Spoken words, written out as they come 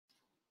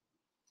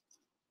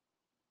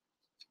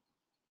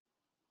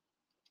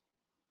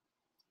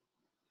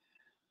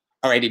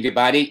All right,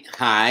 everybody.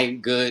 Hi,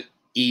 good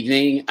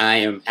evening. I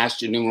am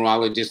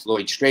astronumerologist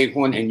Lloyd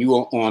Strayhorn, and you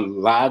are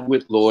on Live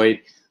with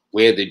Lloyd,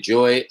 where the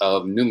joy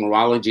of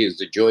numerology is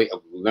the joy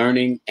of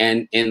learning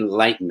and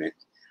enlightenment.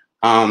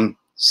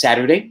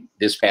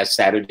 This past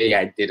Saturday,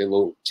 I did a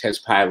little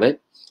test pilot.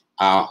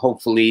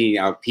 Hopefully,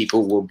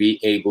 people will be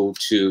able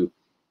to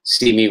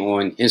see me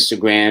on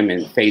Instagram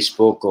and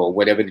Facebook or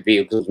whatever the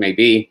vehicles may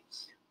be.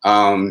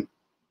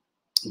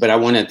 But I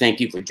want to thank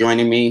you for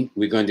joining me.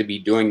 We're going to be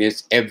doing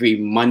this every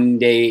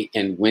Monday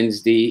and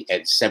Wednesday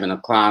at 7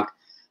 o'clock.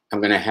 I'm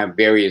going to have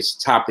various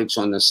topics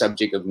on the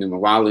subject of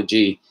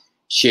numerology,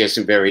 share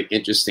some very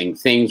interesting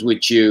things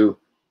with you.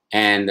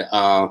 And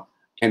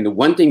the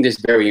one thing that's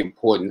very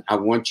important, I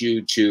want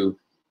you to,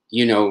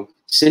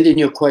 send in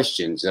your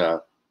questions,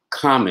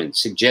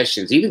 comments,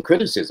 suggestions, even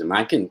criticism.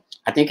 I think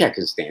I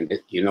can stand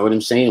it. You know what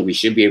I'm saying? We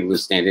should be able to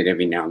stand it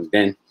every now and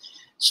then.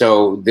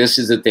 So this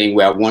is the thing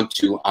where I want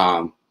to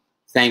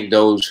thank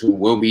those who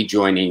will be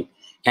joining.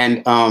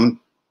 And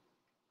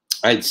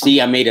I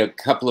see I made a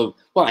couple of,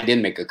 well, I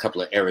didn't make a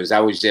couple of errors. I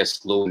was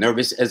just a little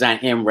nervous, as I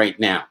am right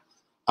now.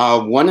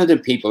 One of the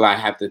people I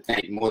have to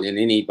thank more than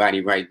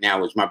anybody right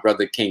now is my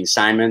brother, King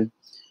Simon,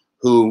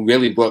 who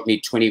really brought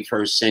me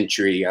 21st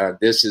century.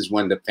 This is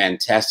one of the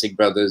fantastic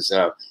brothers.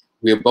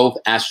 We're both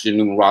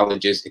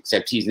astronumerologists,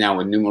 except he's now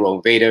a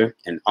numerovator,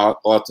 an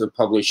author,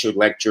 publisher,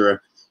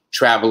 lecturer,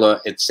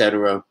 traveler,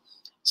 etc.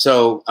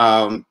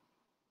 So,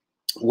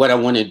 what I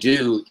want to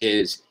do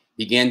is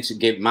begin to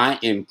give my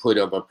input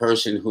of a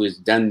person who has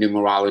done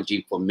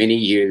numerology for many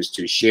years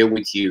to share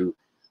with you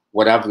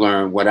what I've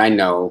learned, what I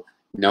know.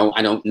 No,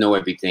 I don't know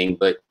everything,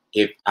 but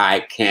if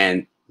I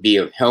can be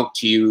of help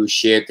to you,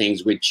 share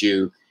things with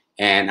you.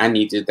 And I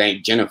need to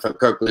thank Jennifer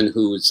Kirkland,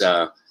 who is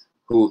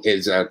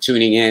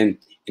tuning in.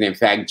 And in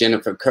fact,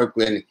 Jennifer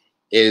Kirkland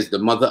is the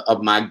mother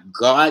of my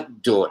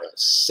goddaughter,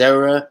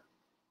 Sarah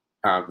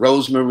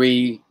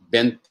Rosemary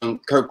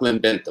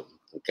Kirkland Bentham.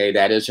 Okay,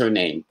 that is her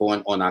name.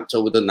 Born on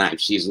October the 9th.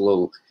 She's a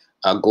little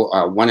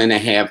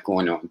 1.5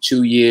 going on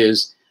 2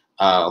 years,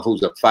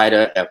 who's a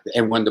fighter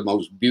and one of the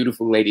most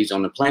beautiful ladies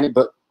on the planet.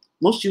 But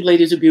most of you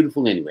ladies are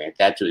beautiful anyway, I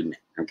got to admit.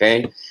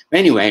 Okay, but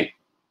anyway,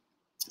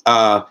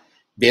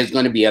 there's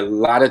going to be a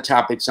lot of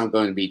topics I'm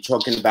going to be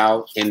talking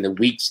about in the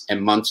weeks and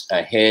months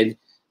ahead,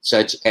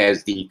 such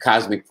as the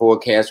cosmic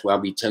forecast, where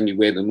I'll be telling you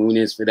where the moon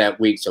is for that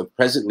week. So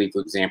presently,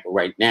 for example,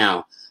 right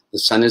now, the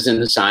sun is in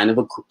the sign of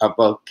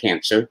a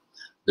Cancer.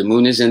 The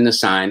moon is in the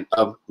sign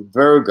of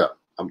Virgo,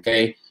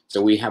 okay?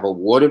 So we have a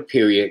water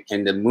period,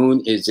 and the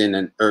moon is in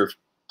an earth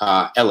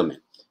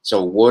element.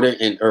 So water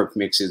and earth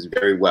mixes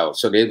very well.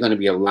 So there's going to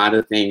be a lot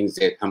of things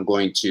that I'm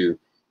going to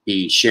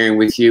be sharing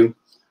with you.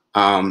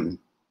 And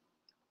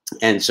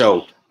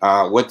so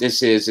what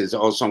this is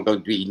also going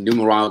to be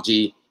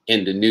numerology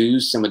in the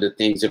news, some of the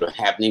things that are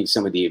happening,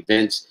 some of the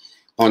events.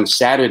 On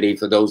Saturday,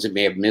 for those that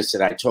may have missed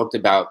it, I talked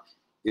about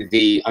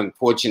the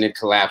unfortunate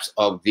collapse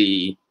of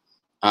the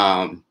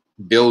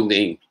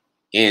building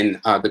in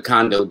the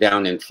condo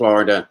down in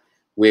Florida,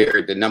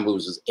 where the number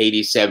was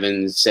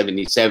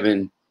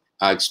 8777,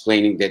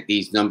 explaining that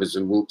these numbers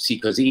are ruled,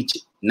 because each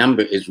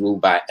number is ruled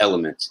by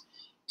elements.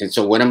 And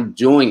so what I'm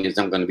doing is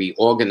I'm going to be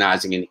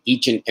organizing in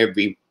each and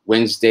every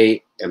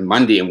Wednesday and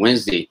Monday and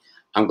Wednesday,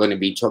 I'm going to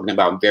be talking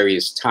about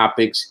various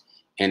topics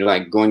and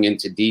like going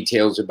into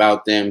details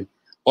about them.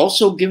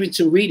 Also giving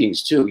some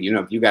readings too.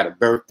 If you got a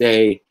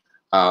birthday,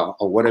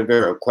 or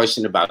whatever, a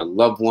question about a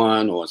loved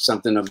one or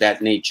something of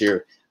that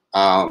nature,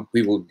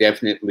 we will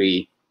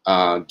definitely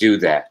do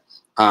that.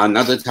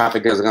 Another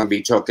topic is going to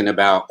be talking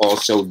about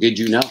also, did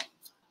you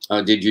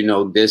know? Did you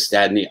know this,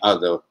 that, and the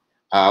other,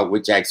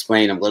 which I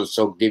explained. I'm going to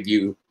also give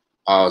you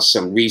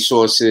some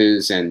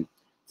resources and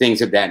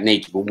things of that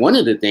nature. But one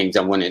of the things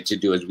I wanted to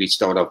do as we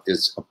start off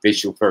this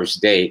official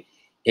first day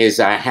is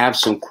I have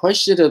some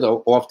questions that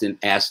are often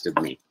asked of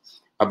me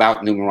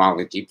about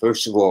numerology.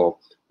 First of all,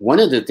 one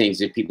of the things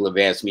that people have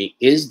asked me,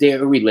 is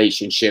there a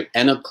relationship,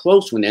 and a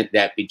close one at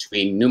that,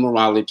 between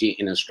numerology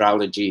and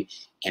astrology?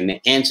 And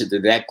the answer to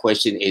that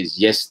question is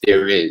yes,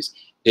 there is.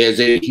 There's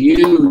a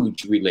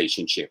huge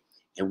relationship.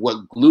 And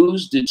what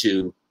glues the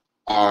two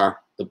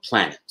are the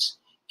planets.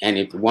 And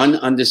if one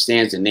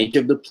understands the nature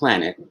of the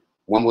planet,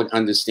 one would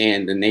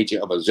understand the nature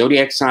of a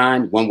zodiac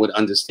sign, one would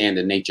understand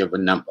the nature of a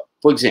number.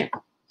 For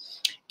example,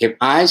 if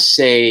I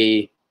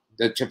say,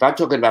 that if I'm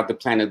talking about the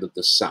planet of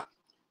the sun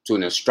to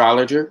an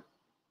astrologer,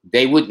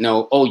 they would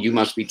know, oh, you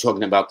must be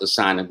talking about the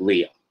sign of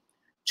Leo.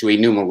 To a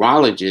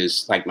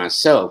numerologist like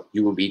myself,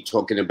 you will be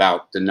talking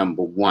about the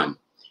number 1.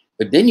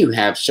 But then you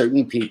have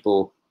certain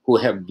people who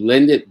have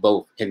blended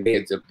both, and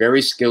there's a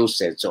very skill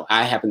set. So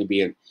I happen to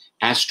be an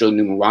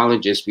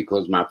astronumerologist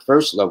because my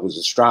first love was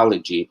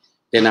astrology.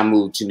 Then I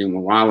moved to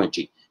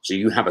numerology. So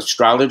you have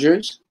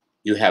astrologers,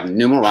 you have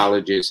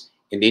numerologists,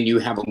 and then you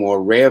have a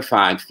more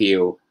rarefied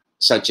field,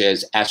 such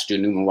as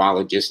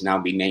astronumerologists, and I'll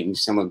be naming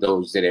some of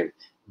those that have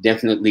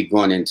definitely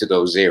gone into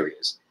those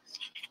areas.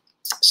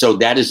 So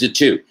that is the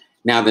two.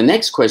 Now, the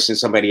next question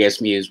somebody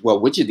asked me is, well,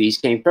 which of these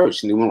came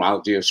first,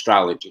 numerology or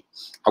astrology?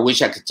 I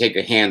wish I could take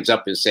a hands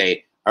up and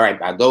say, All right,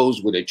 by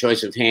those with a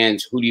choice of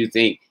hands, who do you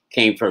think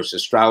came first,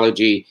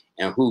 astrology,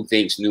 and who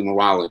thinks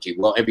numerology?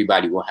 Well,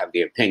 everybody will have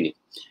their opinion.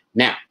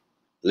 Now,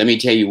 let me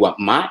tell you what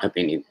my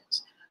opinion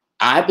is.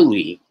 I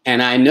believe,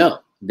 and I know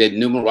that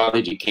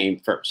numerology came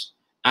first.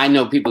 I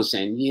know people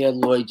saying, yeah,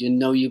 Lloyd, you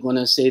know you're going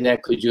to say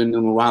that because you're a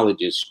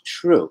numerologist.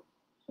 True.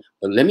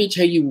 But let me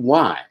tell you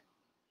why.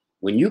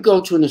 When you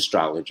go to an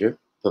astrologer,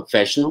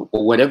 professional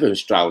or whatever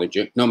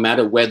astrologer, no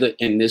matter whether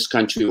in this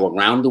country or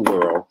around the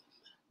world,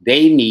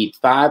 they need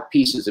 5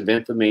 pieces of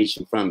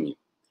information from you.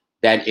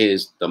 That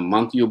is the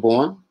month you're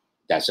born,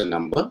 that's a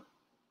number.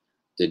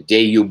 The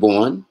day you're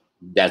born,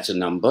 that's a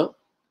number.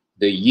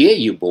 The year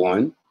you're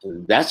born,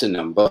 that's a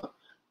number.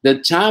 The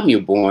time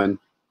you're born,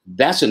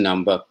 that's a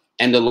number.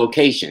 And the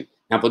location.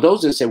 Now, for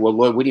those that say, well,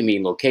 Lord, what do you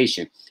mean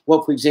location?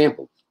 Well, for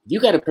example, if you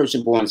got a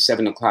person born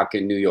 7 o'clock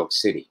in New York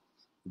City,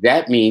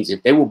 that means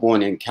if they were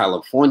born in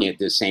California at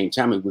the same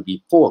time, it would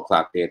be 4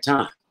 o'clock their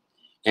time.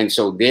 And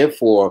so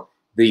therefore,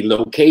 the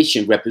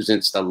location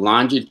represents the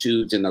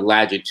longitudes and the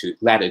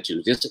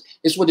latitudes. This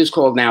is what is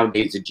called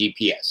nowadays a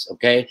GPS,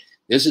 okay?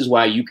 This is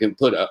why you can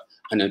put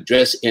an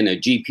address in a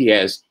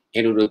GPS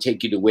and it'll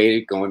take you to where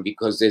it's going,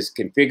 because it's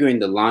configuring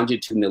the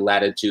longitude and the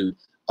latitude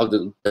of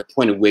the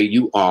point of where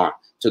you are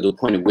to the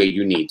point of where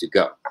you need to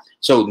go.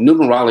 So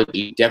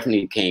numerology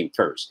definitely came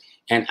first.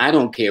 And I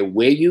don't care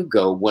where you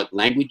go, what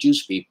language you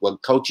speak,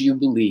 what culture you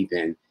believe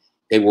in,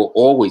 they will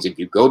always, if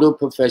you go to a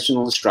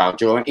professional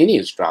astrologer or any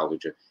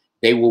astrologer,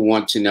 they will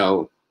want to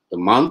know the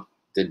month,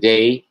 the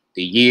day,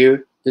 the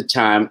year, the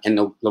time, and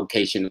the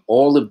location.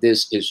 All of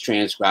this is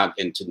transcribed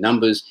into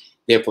numbers.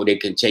 Therefore, they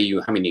can tell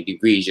you how many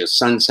degrees your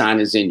sun sign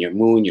is in, your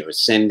moon, your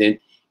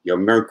ascendant, your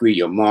Mercury,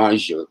 your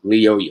Mars, your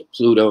Leo, your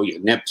Pluto, your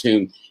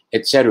Neptune,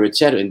 et cetera, et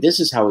cetera. And this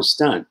is how it's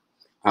done.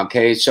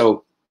 Okay,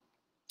 so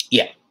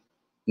yeah,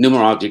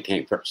 numerology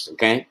came first.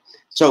 Okay,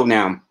 so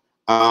now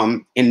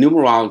in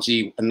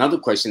numerology, another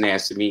question they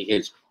asked me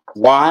is,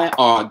 why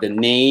are the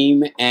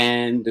name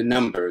and the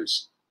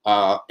numbers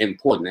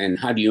important, and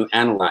how do you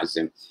analyze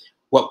them?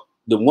 Well,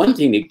 the one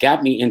thing that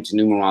got me into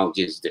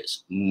numerology is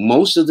this: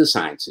 most of the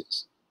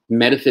sciences,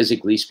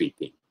 metaphysically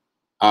speaking,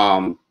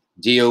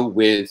 deal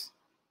with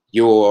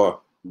your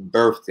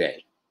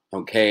birthday,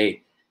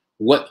 okay?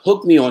 What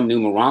hooked me on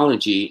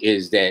numerology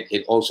is that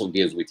it also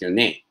deals with your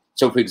name.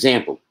 So for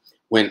example,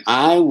 when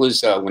I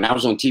was on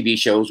TV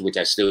shows, which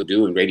I still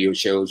do, and radio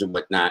shows and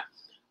whatnot,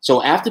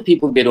 so after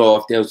people get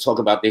off, they'll talk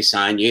about their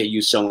sign, yeah,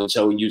 you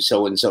so-and-so, you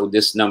so-and-so,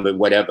 this number,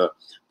 whatever.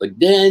 But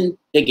then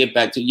they get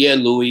back to, yeah,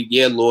 Louis,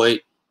 yeah,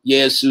 Lloyd,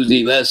 yeah,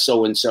 Susie, that's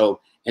so-and-so.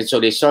 And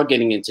so they start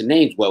getting into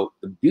names. Well,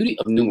 the beauty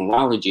of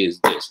numerology is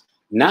this: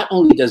 not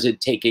only does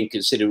it take in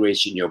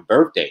consideration your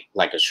birthday,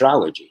 like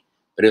astrology,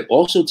 but it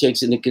also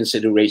takes into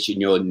consideration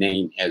your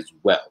name as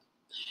well.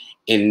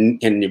 In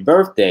the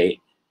birthday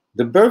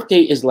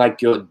is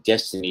like your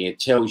destiny. It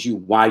tells you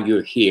why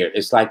you're here.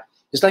 It's like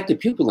the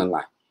pupil in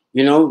life.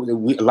 You know,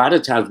 a lot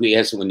of times we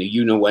ask when the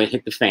you know what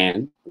hit the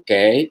fan,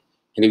 okay?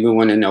 And then we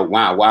want to know,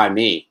 wow, why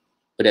me?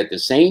 But at the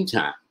same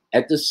time,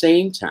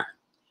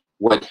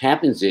 what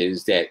happens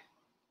is that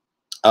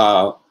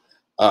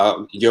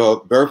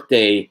your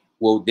birthday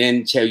will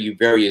then tell you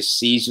various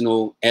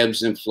seasonal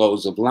ebbs and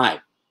flows of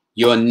life.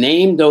 Your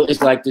name, though,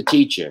 is like the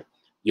teacher.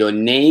 Your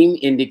name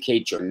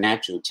indicates your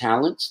natural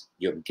talents,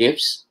 your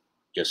gifts,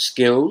 your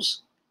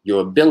skills,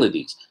 your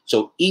abilities.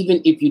 So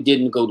even if you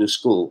didn't go to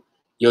school,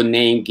 your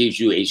name gives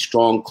you a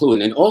strong clue,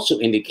 and it also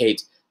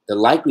indicates the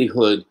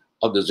likelihood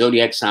of the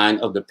zodiac sign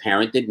of the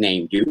parent that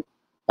named you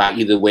by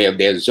either way of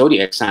their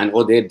zodiac sign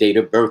or their date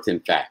of birth, in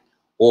fact,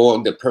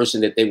 or the person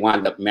that they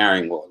wind up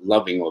marrying or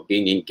loving or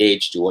being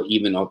engaged to, or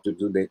even up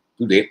to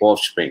their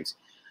offsprings.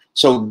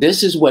 So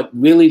this is what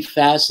really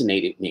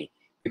fascinated me,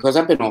 because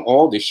I've been on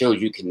all the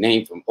shows you can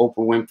name, from Oprah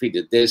Winfrey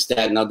to this,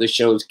 that, and other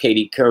shows,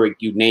 Katie Couric,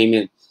 you name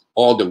it,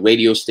 all the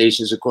radio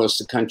stations across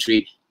the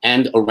country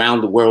and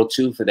around the world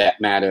too, for that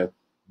matter.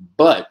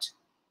 But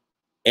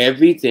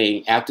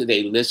everything, after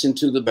they listen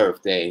to the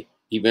birthday,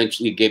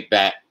 eventually get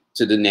back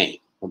to the name,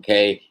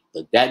 okay?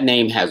 But that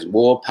name has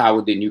more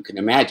power than you can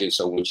imagine.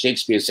 So when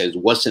Shakespeare says,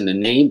 what's in the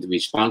name? The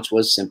response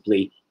was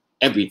simply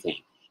everything,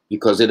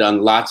 because it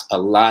unlocks a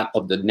lot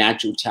of the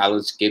natural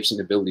talents, gifts,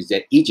 and abilities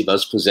that each of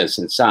us possess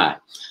inside.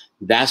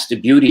 That's the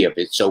beauty of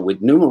it. So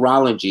with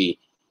numerology,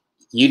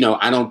 you know,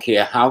 I don't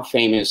care how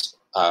famous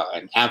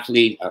an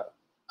athlete,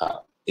 an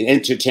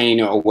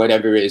entertainer, or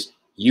whatever it is,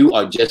 you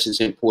are just as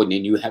important,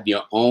 and you have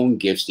your own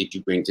gifts that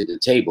you bring to the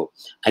table.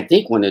 I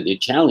think one of the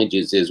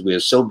challenges is we're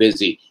so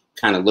busy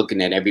kind of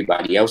looking at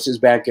everybody else's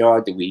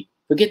backyard that we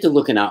forget to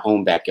look in our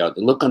own backyard,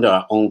 to look under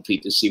our own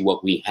feet to see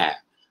what we have,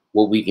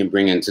 what we can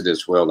bring into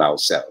this world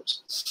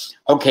ourselves.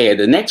 Okay,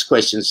 the next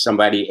question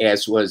somebody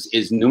asked was,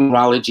 is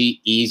numerology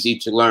easy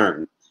to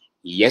learn?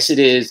 Yes, it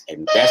is,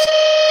 and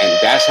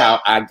that's how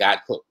I got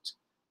hooked.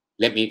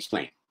 Let me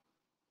explain.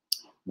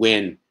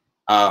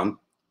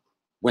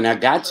 When I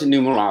got to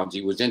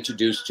numerology, was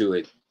introduced to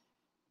it,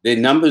 the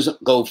numbers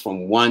go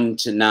from 1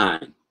 to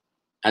 9.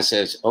 I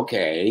says,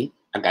 okay,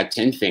 I got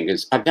 10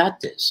 fingers. I got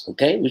this,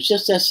 okay? It was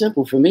just that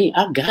simple for me.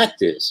 I got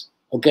this,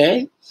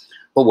 okay?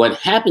 But what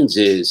happens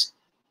is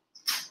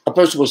a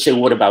person will say,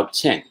 what about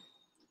 10?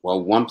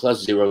 Well, 1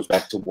 plus 0 is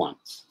back to 1.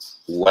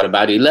 What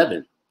about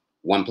 11?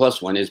 1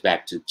 plus 1 is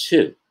back to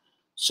 2.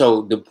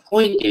 So the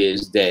point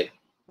is that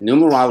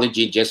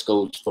numerology just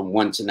goes from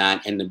 1 to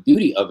 9. And the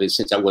beauty of it,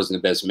 since I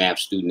wasn't the best math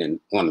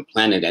student on the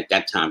planet at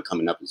that time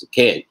coming up as a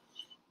kid,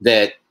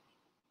 that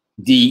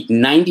the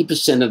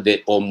 90% of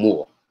it or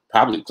more,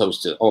 probably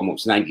close to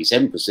almost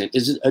 97%,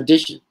 is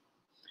addition.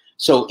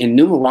 So in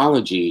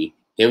numerology,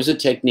 there's a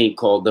technique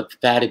called the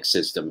Fadic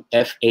system,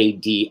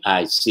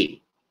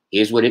 F-A-D-I-C.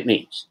 Here's what it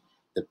means.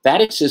 The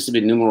Fadic system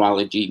in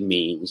numerology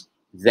means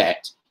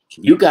that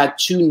if you got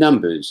 2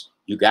 numbers,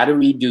 you got to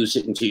reduce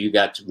it until you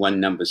got to 1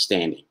 number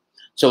standing.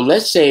 So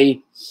let's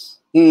say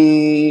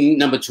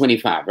number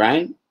 25,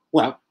 right?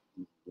 Well,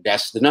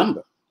 that's the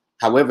number.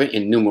 However,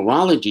 in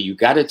numerology, you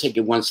got to take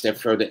it 1 step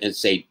further and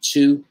say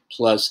 2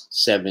 plus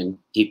 7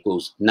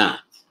 equals 9.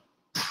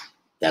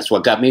 That's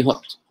what got me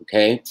hooked,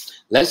 okay?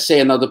 Let's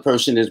say another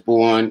person is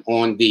born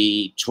on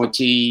the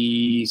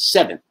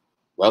 27th.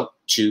 Well,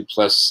 2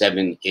 plus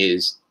 7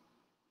 is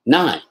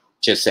 9,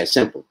 just that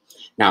simple.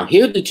 Now,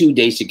 here are the 2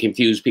 dates that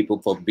confuse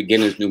people for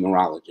beginners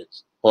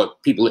numerologists or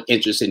people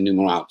interested in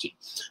numerology.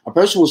 A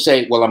person will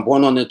say, well, I'm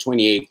born on the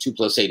 28th, 2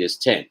 plus 8 is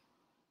 10.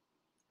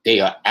 They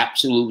are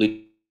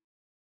absolutely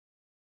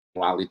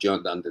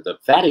numerology under the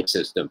Fadic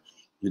system.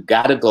 You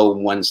got to go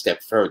 1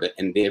 step further,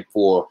 and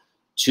therefore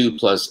 2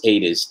 plus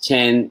 8 is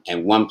 10,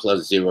 and 1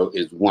 plus 0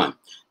 is 1.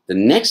 The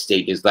next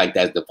date is like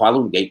that, the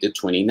following date, the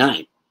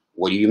 29th.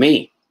 What do you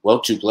mean? Well,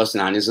 2 plus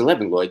 9 is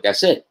 11, Lloyd.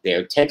 That's it.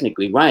 They're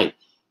technically right.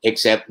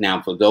 Except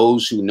now for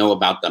those who know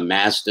about the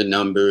master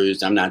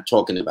numbers, I'm not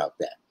talking about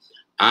that.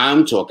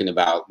 I'm talking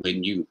about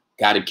when you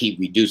got to keep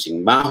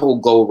reducing. My whole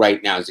goal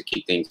right now is to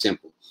keep things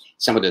simple.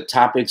 Some of the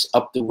topics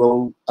up the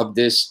road of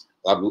this,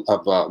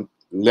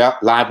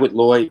 Live with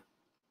Lloyd,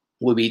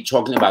 we'll be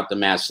talking about the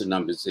master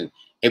numbers and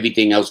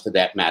everything else for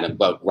that matter.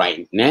 But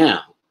right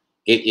now,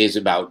 it is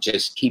about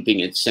just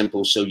keeping it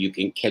simple so you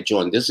can catch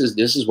on. This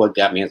is what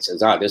got me and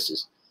says, oh, this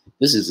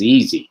is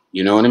easy.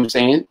 You know what I'm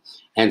saying?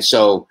 And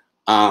so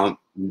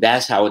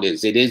that's how it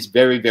is. It is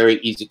very, very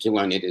easy to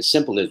learn. It is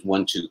simple as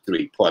 1, 2,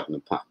 3, pardon the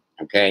pun.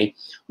 Okay.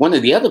 One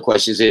of the other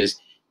questions is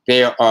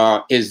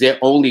is there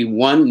only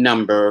one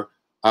number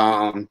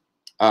that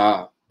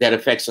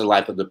affects the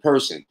life of the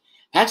person?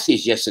 Actually,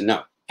 it's yes and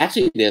no.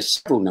 Actually, there's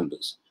several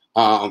numbers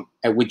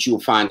at which you'll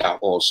find out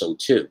also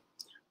too.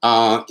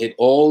 It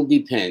all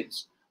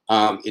depends.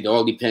 It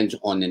all depends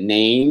on the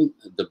name,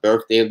 the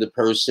birthday of the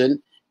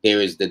person. There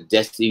is the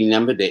destiny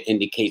number that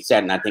indicates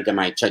that, and I think I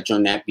might touch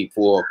on that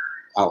before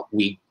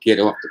we get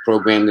off the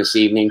program this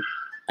evening.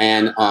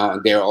 And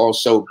there are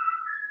also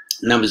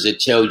numbers that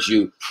tells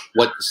you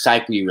what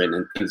cycle you're in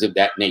and things of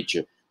that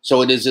nature.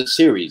 So it is a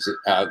series.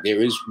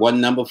 There is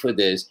one number for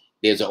this.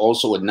 There's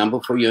also a number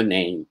for your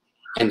name.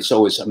 And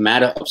so it's a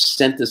matter of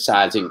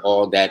synthesizing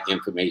all that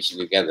information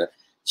together.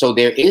 So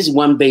there is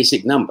one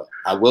basic number.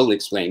 I will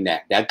explain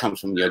that. That comes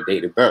from your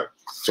date of birth.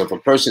 So if a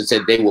person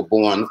said they were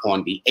born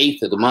on the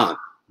 8th of the month,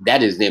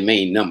 that is their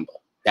main number.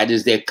 That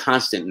is their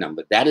constant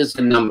number. That is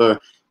the number,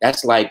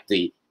 that's like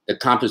the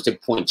compass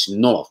that points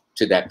north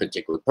to that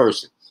particular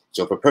person.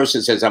 So if a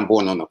person says, I'm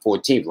born on the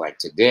 14th, like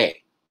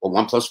today, well,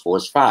 1 plus 4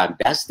 is 5.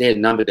 That's their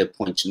number that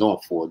points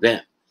north for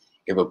them.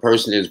 If a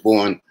person is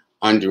born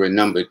under a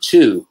number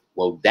 2,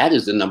 well, that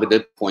is the number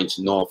that points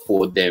north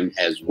for them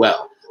as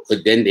well. But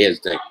then there's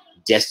the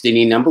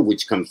destiny number,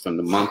 which comes from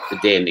the month, the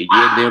day, and the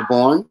year they're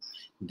born.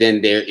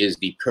 Then there is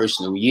the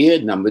personal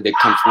year number that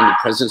comes from the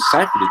present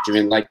cycle that you're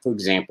in, like, for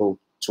example,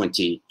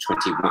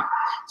 2021.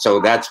 So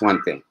that's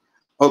one thing.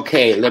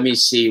 Okay, let me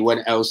see what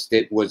else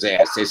that was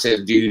asked. It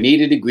says, do you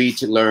need a degree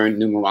to learn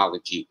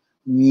numerology?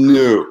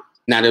 No,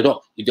 not at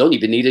all. You don't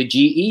even need a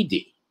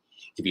GED.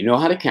 If you know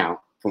how to count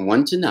from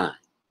 1 to 9,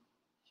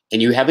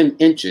 and you have an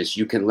interest,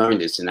 you can learn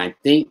this. And I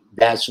think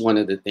that's one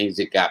of the things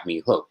that got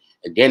me hooked.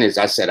 Again, as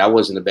I said, I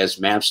wasn't the best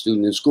math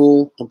student in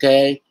school,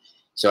 okay?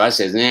 So I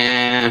said,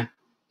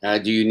 nah,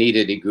 do you need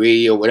a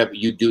degree or whatever?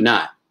 You do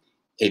not.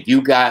 If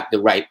you got the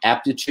right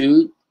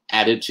aptitude,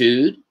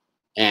 attitude,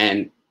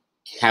 and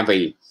have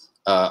a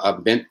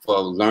bent for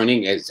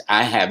learning, as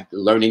I have,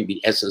 learning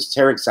the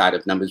esoteric side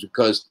of numbers,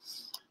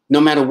 because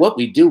no matter what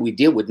we do, we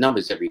deal with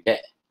numbers every day.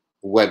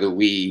 Whether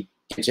we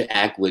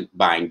interact with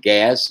buying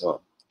gas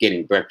or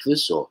getting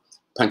breakfast or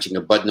punching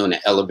a button on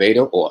the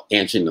elevator or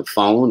answering the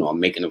phone or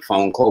making a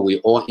phone call, we're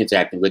all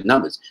interacting with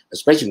numbers,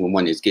 especially when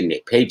one is getting their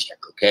paycheck,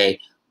 okay?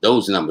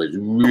 Those numbers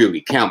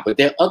really count, but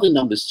there are other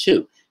numbers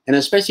too, and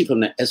especially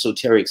from the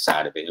esoteric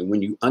side of it. And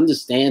when you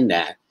understand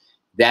that,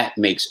 that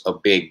makes a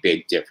big,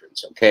 big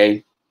difference,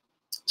 okay?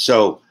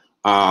 So,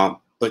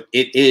 but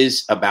it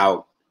is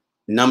about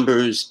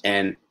numbers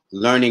and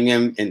learning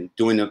them and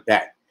doing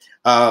that.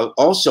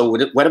 Also,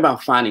 what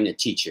about finding a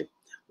teacher?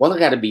 Well, I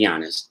got to be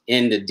honest.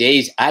 In the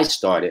days I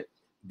started,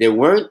 there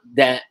weren't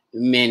that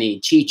many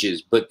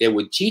teachers, but there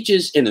were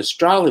teachers in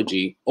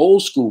astrology,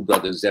 old school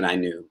brothers that I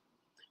knew,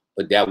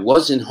 but there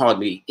wasn't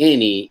hardly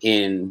any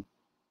in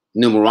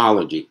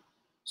numerology.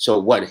 So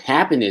what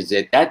happened is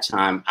at that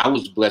time, I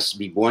was blessed to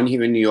be born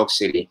here in New York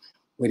City,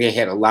 where they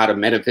had a lot of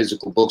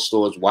metaphysical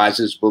bookstores,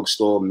 Wiser's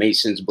bookstore,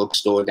 Mason's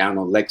bookstore down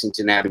on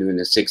Lexington Avenue in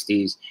the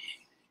 60s.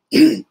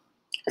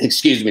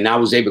 Excuse me. And I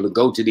was able to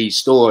go to these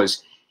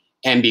stores.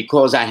 And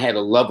because I had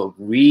a love of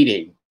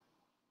reading,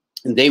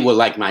 they were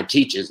like my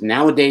teachers.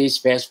 Nowadays,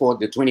 fast forward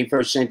to the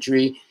 21st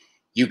century,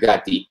 you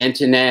got the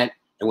internet.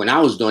 And when I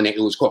was doing it,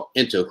 it was called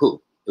Interwho.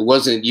 It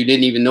wasn't, you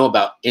didn't even know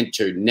about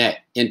internet,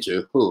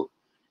 Interwho.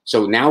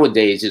 So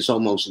nowadays, it's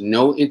almost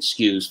no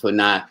excuse for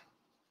not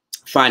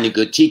finding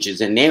good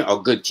teachers. And there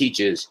are good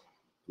teachers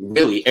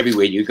really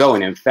everywhere you go.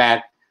 And in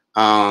fact,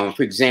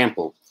 for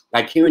example,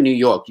 like here in New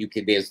York,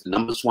 there's the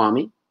Number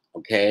Swami,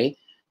 okay?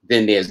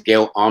 Then there's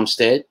Gail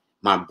Armstead,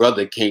 my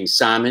brother King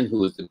Simon,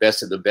 who is the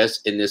best of the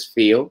best in this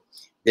field.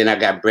 Then I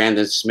got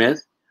Brandon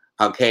Smith,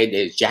 okay?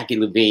 There's Jackie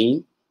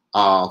Levine,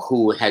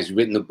 who has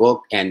written a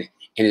book, and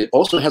it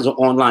also has an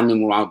online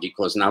numerology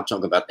course, and I'll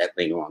talk about that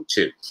later on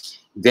too.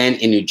 Then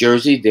in New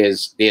Jersey,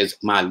 there's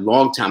my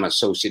longtime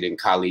associate and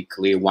colleague,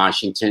 Kalia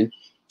Washington.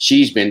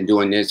 She's been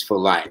doing this for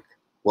like,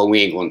 well,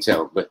 we ain't gonna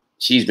tell, but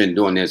she's been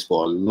doing this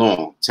for a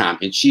long time,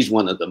 and she's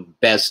one of the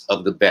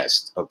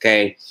best,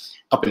 okay?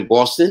 Up in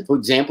Boston, for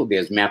example,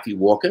 there's Matthew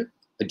Walker,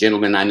 a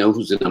gentleman I know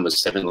who's a number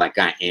 7 like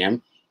I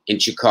am. In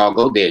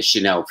Chicago, there's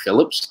Chanel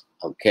Phillips,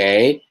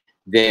 okay?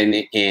 Then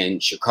in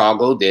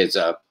Chicago, there's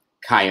a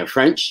Kaya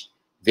French.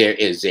 There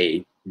is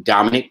a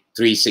Dominic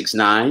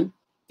 369.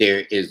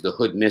 There is the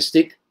Hood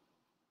Mystic.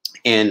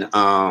 In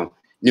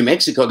New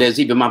Mexico, there's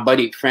even my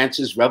buddy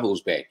Francis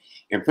Revelsbay.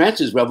 And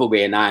Francis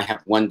Revelsbay and I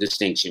have one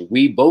distinction.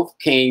 We both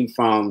came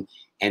from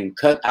and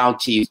cut our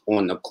teeth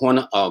on the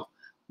corner of,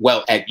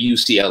 well, at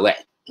UCLA,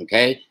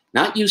 okay?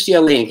 Not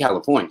UCLA in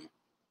California.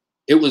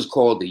 It was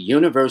called the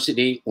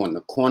University on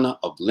the corner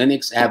of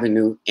Lenox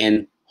Avenue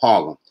in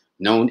Harlem,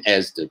 known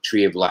as the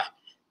Tree of Life.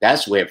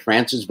 That's where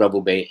Francis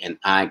Revelsbay and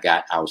I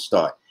got our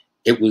start.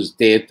 It was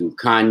there through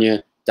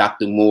Kanya,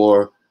 Dr.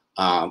 Moore,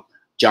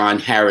 John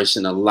Harris,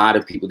 and a lot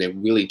of people that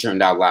really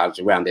turned our lives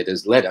around, that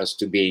has led us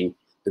to being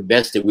the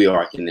best that we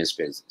are in this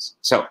business.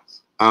 So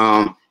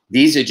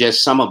these are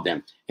just some of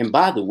them. And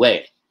by the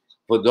way,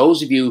 for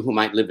those of you who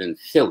might live in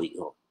Philly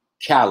or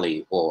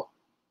Cali or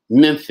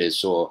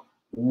Memphis or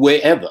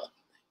wherever,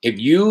 if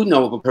you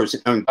know of a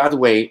person, and by the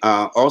way,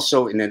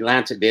 also in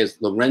Atlanta,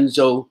 there's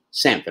Lorenzo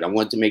Sanford. I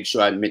want to make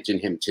sure I mention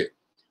him too,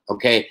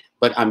 okay?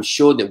 But I'm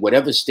sure that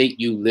whatever state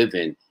you live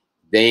in,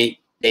 they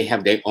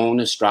have their own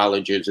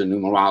astrologers or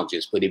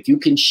numerologists. But if you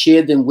can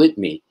share them with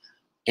me,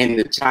 and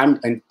the time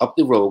and up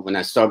the road when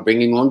I start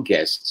bringing on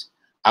guests,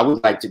 I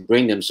would like to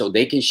bring them so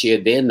they can share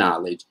their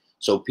knowledge,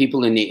 so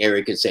people in the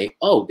area can say,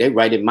 oh, they're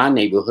right in my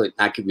neighborhood.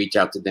 I can reach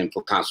out to them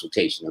for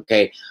consultation,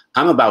 okay?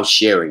 I'm about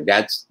sharing.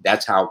 That's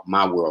how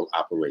my world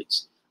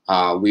operates.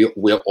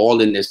 We're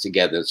all in this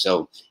together.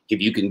 So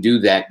if you can do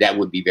that, that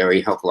would be very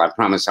helpful. I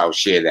promise I'll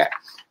share that.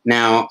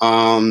 Now,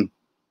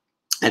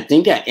 I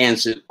think I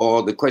answered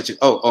all the questions.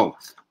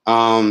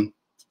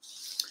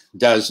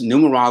 Does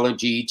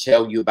numerology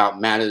tell you about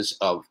matters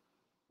of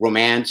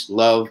romance,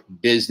 love,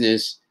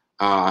 business,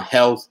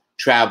 health,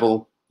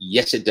 travel?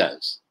 Yes, it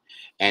does.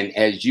 And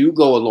as you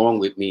go along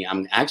with me,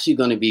 I'm actually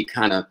going to be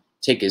kind of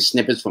taking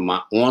snippets from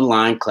my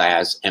online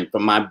class and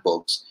from my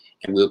books,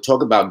 and we'll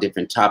talk about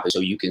different topics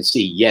so you can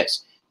see,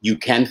 yes, you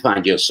can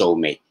find your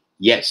soulmate.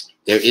 Yes,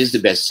 there is the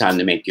best time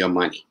to make your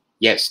money.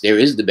 Yes, there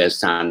is the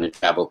best time to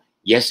travel.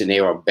 Yes, and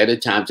there are better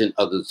times than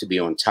others to be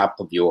on top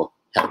of your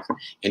health.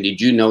 And did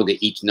you know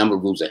that each number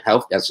rules a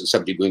health? That's the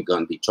subject we're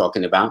going to be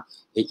talking about.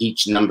 That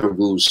each number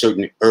rules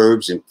certain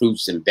herbs and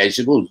fruits and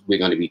vegetables. We're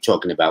going to be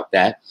talking about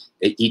that.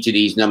 That each of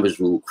these numbers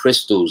rule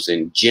crystals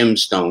and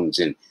gemstones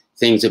and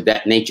things of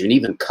that nature, and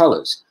even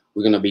colors.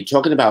 We're going to be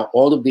talking about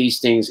all of these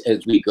things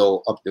as we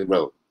go up the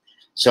road.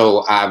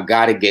 So I've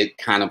got to get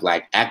kind of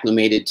like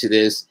acclimated to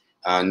this,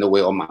 know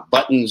where all my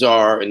buttons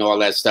are and all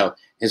that stuff.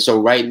 And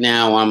so right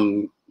now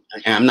I'm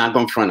not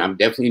going to front. I'm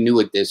definitely new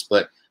at this,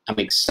 but I'm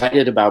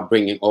excited about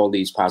bringing all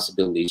these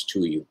possibilities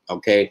to you,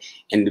 okay?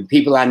 And the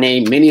people I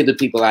name, many of the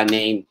people I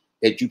name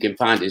that you can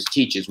find as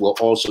teachers will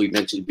also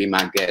eventually be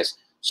my guests,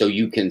 so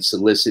you can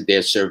solicit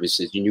their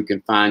services and you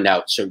can find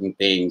out certain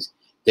things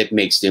that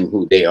makes them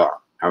who they are,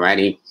 all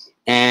righty?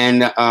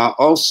 And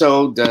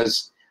also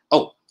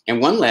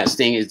and one last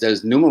thing is,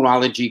 does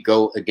numerology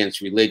go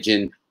against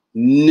religion?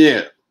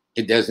 No,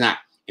 it does not.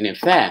 And in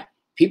fact,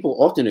 people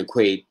often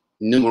equate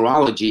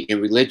numerology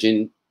and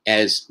religion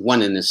as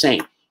one and the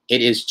same.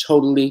 It is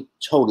totally,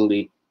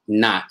 totally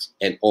not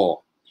at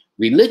all.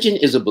 Religion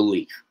is a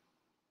belief,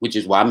 which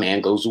is why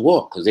man goes to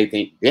war, because they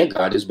think their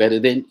God is better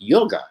than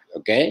your God,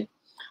 okay?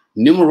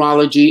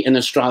 Numerology and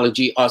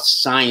astrology are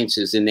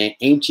sciences, and they're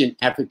ancient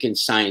African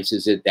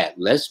sciences at that.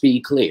 Let's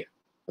be clear,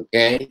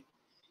 okay?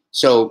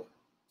 So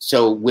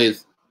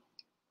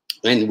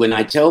when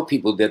I tell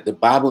people that the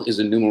Bible is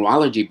a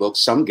numerology book,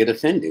 some get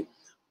offended.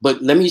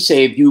 But let me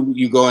say, if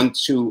you go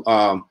into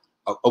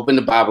open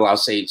the Bible, I'll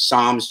say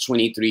Psalms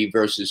 23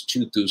 verses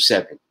 2 through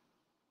 7.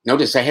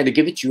 Notice I had to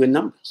give it to you in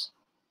numbers.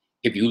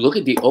 If you look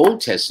at the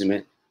Old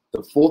Testament,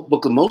 The fourth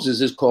book of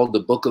Moses is called the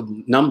book of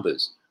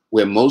Numbers,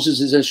 where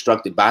Moses is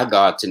instructed by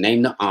God to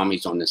name the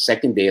armies on the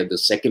second day of the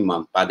second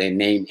month by their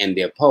name and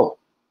their poll.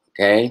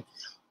 Okay.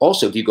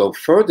 Also, if you go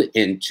further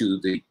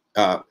into the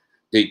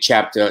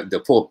chapter,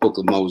 the fourth book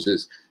of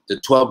Moses, the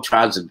 12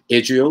 tribes of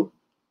Israel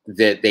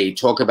that they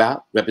talk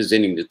about,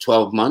 representing the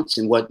 12 months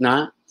and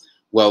whatnot.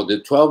 Well,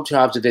 the 12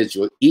 tribes of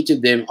Israel, each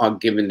of them are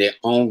given their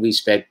own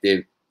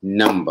respective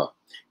number.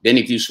 Then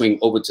if you swing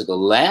over to the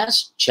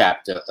last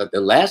chapter,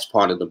 the last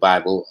part of the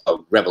Bible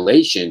of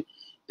Revelation,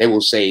 they will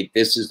say,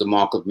 this is the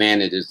mark of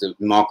man, it is the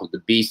mark of the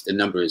beast, the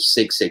number is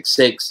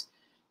 666.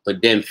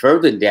 But then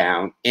further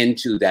down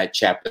into that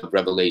chapter of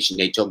Revelation,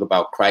 they talk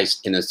about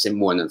Christ in a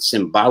more in a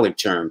symbolic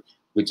term,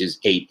 which is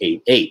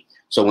 888.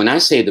 So when I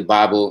say the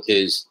Bible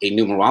is a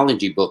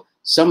numerology book,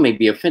 some may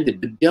be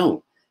offended, but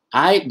don't.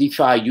 I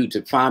defy you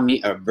to find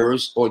me a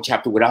verse or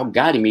chapter without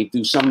guiding me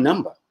through some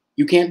number.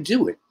 You can't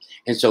do it.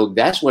 And so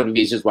that's one of the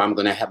reasons why I'm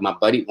going to have my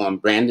buddy on,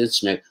 Brandon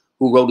Smith,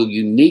 who wrote a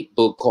unique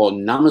book called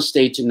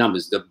Namaste to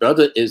Numbers. The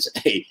brother is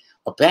a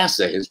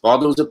pastor. His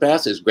father was a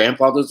pastor. His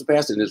grandfather was a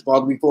pastor. And his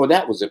father before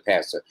that was a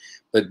pastor.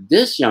 But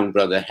this young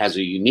brother has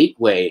a unique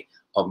way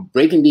of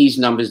breaking these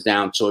numbers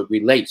down so it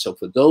relates. So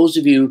for those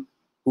of you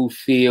who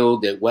feel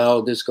that,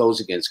 well, this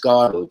goes against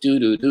God or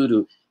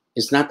do,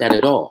 it's not that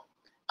at all.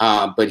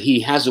 But he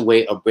has a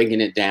way of bringing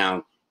it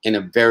down in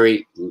a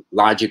very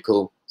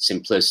logical,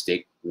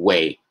 simplistic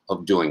way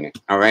of doing it.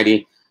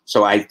 Alrighty.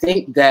 So I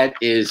think that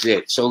is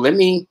it. So let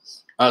me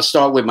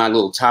start with my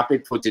little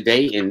topic for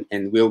today,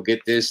 and we'll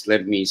get this.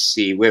 Let me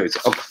see. Where is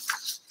it? Okay.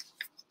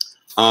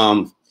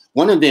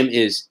 One of them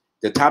is,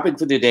 the topic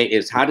for today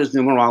is, how does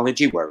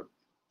numerology work?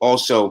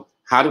 Also,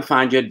 how to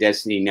find your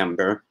destiny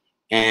number.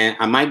 And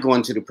I might go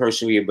into the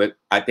personal here, but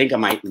I think I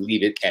might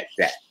leave it at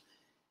that.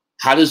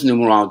 How does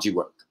numerology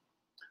work?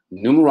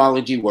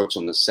 Numerology works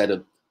on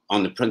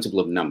the principle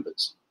of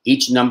numbers.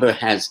 Each number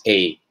has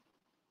a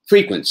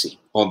frequency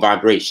or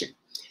vibration.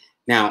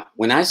 Now,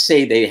 when I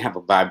say they have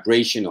a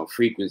vibration or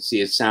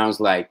frequency, it sounds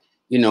like,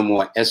 you know,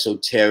 more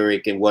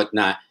esoteric and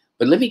whatnot.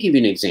 But let me give you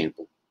an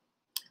example.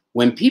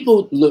 When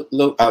people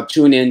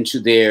tune into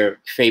their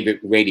favorite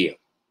radio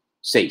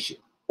station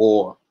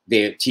or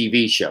their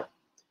TV show,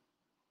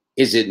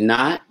 is it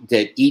not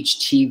that each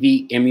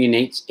TV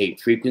emanates a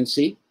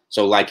frequency?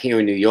 So like here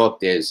in New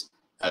York, there's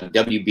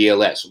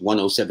WBLS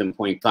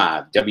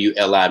 107.5,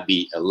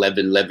 WLIB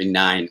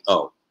 1190.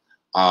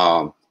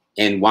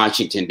 In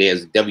Washington,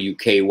 there's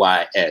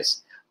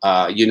WKYS,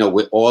 you know,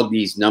 with all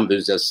these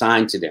numbers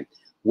assigned to them.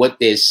 What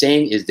they're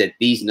saying is that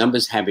these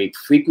numbers have a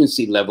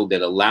frequency level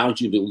that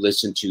allows you to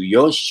listen to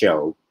your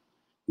show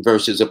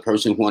versus a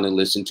person who wants to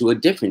listen to a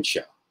different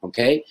show,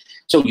 okay?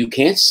 So you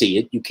can't see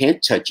it, you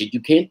can't touch it,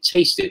 you can't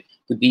taste it,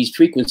 but these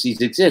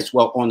frequencies exist.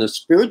 Well, on the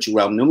spiritual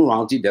realm,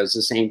 numerology does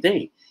the same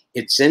thing.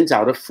 It sends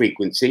out a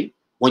frequency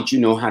once you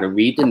know how to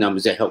read the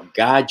numbers that help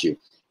guide you.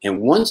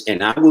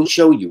 And I will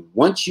show you,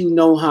 once you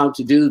know how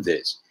to do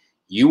this,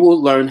 you will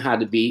learn how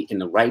to be in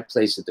the right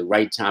place at the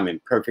right time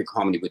in perfect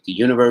harmony with the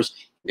universe.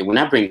 And when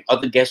I bring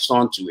other guests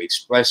on to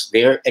express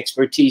their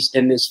expertise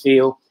in this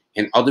field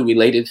and other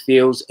related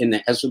fields in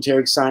the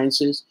esoteric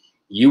sciences,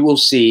 you will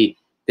see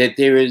that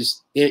there is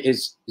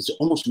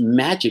almost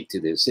magic to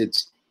this.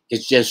 It's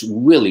just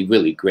really,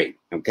 really great.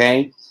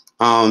 Okay.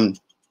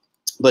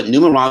 But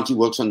numerology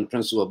works on the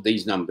principle of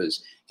these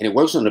numbers, and it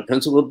works on the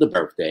principle of the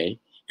birthday.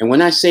 And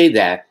when I say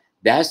that,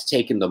 that's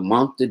taking the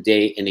month, the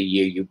day, and the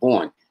year you're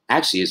born.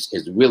 Actually,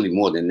 it's really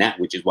more than that,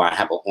 which is why I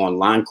have an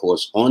online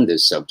course on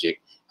this subject.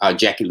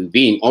 Jackie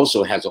Levine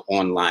also has an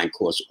online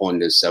course on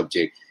this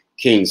subject.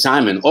 King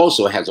Simon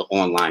also has an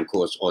online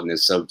course on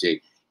this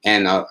subject.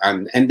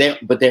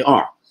 But they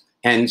are.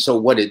 And so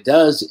what it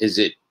does is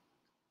it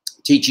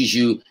teaches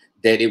you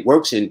that it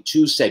works in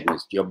two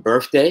segments: your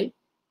birthday,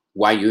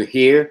 why you're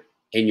here,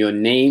 and your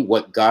name,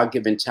 what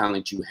God-given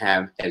talent you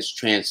have as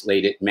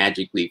translated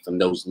magically from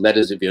those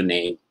letters of your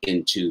name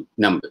into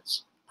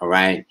numbers, all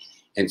right?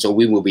 And so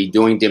we will be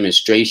doing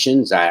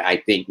demonstrations, I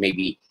think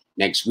maybe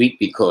next week,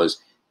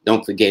 because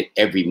don't forget,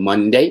 every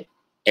Monday,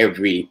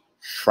 every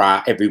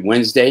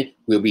Wednesday,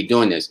 we'll be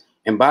doing this.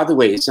 And by the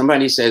way,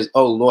 somebody says,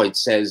 oh, Lloyd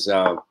says,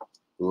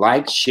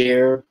 like,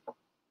 share,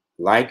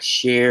 what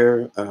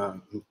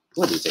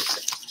does it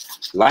say?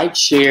 Like,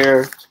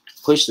 share,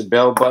 push the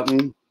bell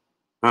button,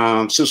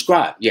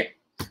 subscribe, yeah.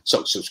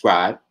 So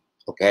subscribe,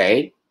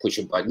 okay, push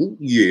a button,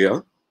 yeah,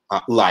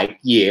 like,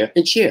 yeah,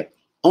 and share.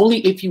 Only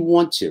if you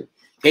want to.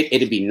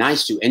 It'd be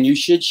nice to, and you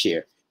should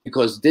share,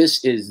 because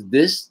this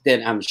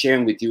that I'm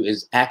sharing with you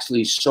is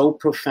actually so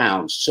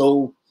profound,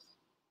 so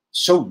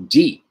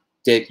deep,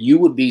 that you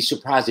would be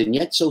surprised, and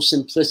yet so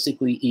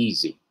simplistically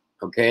easy,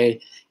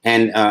 okay?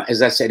 And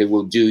as I said, it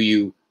will do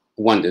you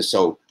wonders.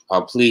 So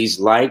please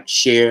like,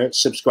 share,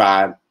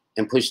 subscribe,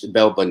 and push the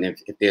bell button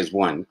if there's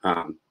one.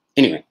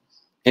 Anyway,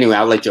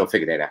 I'll let y'all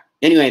figure that out.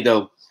 Anyway,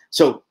 though,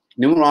 so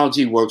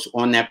numerology works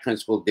on that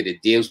principle that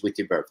it deals with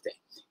your birthday.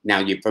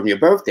 Now, from your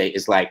birthday,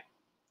 it's like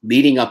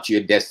leading up to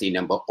your destiny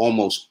number.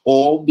 Almost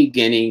all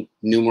beginning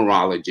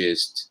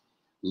numerologists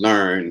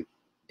learn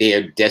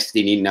their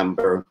destiny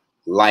number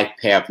life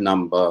path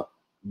number,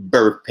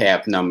 birth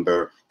path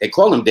number. They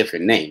call them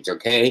different names,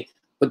 okay?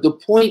 But the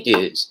point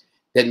is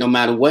that no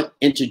matter what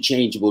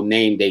interchangeable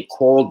name they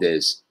call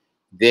this,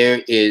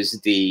 there is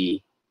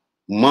the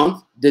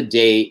month, the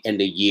day, and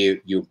the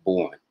year you're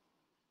born.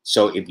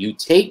 So if you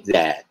take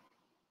that,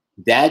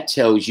 that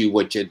tells you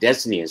what your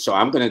destiny is. So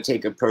I'm going to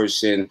take a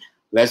person,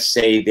 let's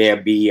say there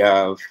be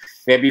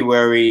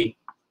February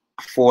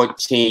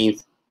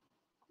 14th,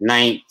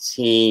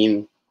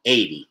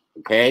 1980,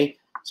 okay?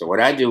 So what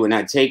I do when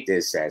I take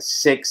this as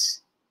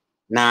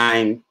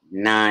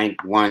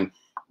 6991,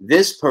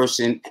 this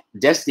person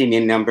destiny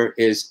number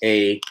is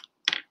is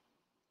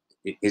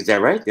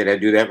that right? Did I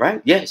do that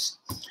right? Yes.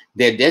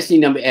 Their destiny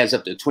number adds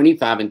up to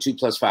 25, and 2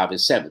 plus 5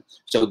 is 7.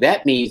 So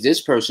that means this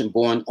person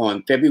born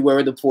on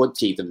February the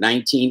 14th of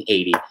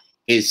 1980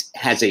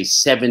 has a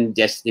 7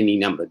 destiny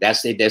number.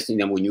 That's their destiny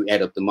number when you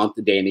add up the month,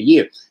 the day, and the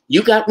year.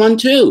 You got one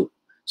too.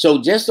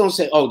 So just don't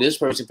say, oh, this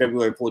person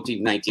February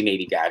 14th,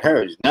 1980 got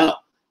hers. No,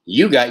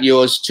 you got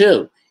yours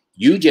too.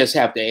 You just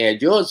have to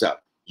add yours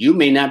up. You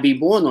may not be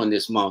born on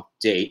this month,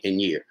 day,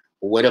 and year,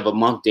 but whatever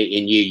month, day,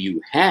 and year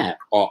you have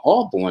or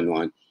are born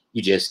on,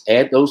 you just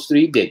add those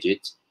 3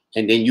 digits,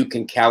 and then you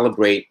can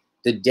calibrate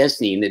the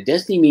destiny. And the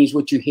destiny means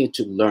what you're here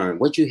to learn,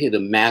 what you're here to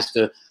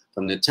master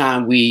from the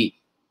time we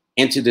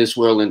enter this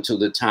world until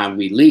the time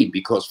we leave.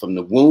 Because from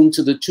the womb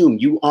to the tomb,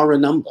 you are a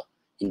number,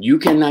 and you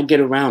cannot get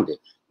around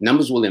it.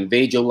 Numbers will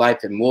invade your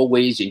life in more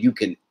ways than you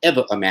can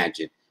ever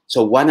imagine.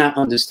 So why not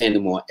understand the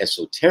more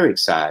esoteric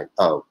side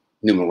of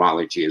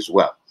numerology as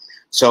well?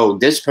 So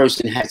this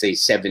person has a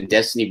 7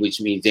 destiny, which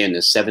means they're in the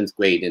 7th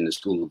grade in the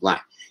School of Life.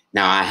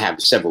 Now, I have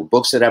several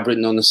books that I've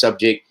written on the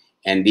subject,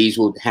 and these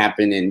will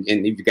happen. And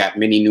you've got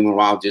many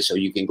numerologists, so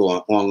you can go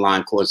on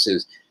online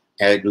courses.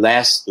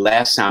 Last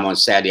time on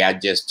Saturday, I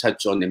just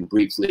touched on them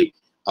briefly.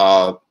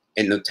 And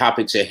the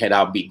topics ahead,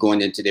 I'll be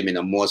going into them in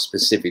a more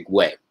specific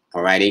way.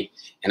 All righty.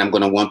 And I'm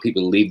going to want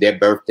people to leave their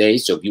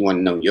birthdays. So if you want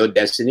to know your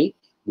destiny,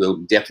 we'll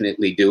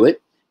definitely do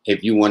it.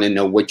 If you want to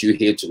know what you're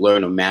here to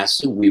learn or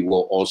master, we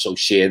will also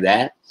share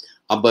that.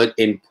 But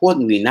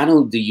importantly, not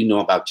only do you know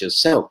about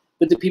yourself,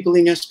 but the people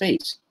in your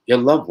space, your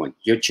loved one,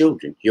 your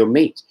children, your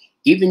mates,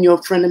 even your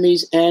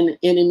frenemies and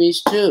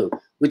enemies too,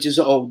 which is,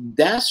 oh,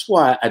 that's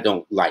why I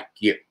don't like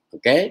you,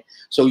 okay?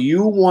 So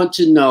you want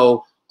to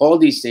know all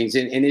these things,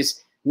 and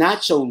it's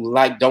not so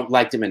like don't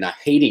like them in a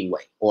hating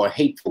way or a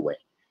hateful way,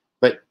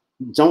 but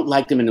don't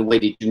like them in a way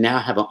that you now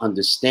have an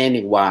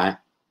understanding why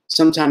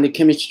sometimes the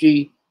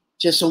chemistry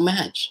just so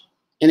match.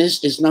 And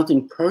it's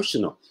nothing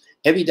personal.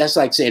 That's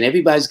like saying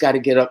everybody's got to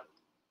get up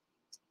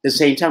the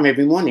same time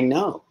every morning.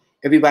 No.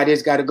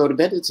 Everybody's got to go to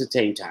bed at the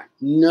same time.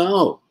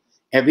 No.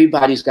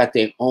 Everybody's got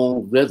their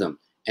own rhythm.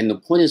 And the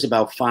point is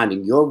about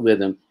finding your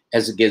rhythm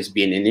as against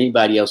being in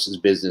anybody else's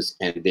business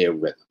and their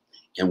rhythm.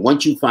 And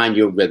once you find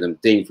your rhythm,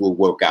 things will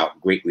work out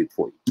greatly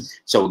for you.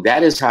 So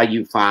that is how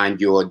you find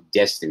your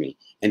destiny.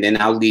 And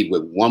then I'll leave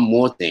with one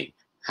more thing,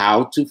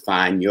 how to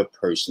find your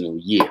personal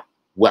year.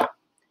 Well,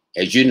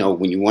 as you know,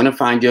 when you want to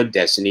find your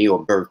destiny or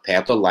birth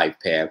path or life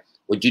path,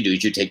 what you do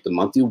is you take the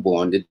month you're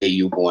born, the day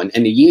you're born,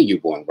 and the year you're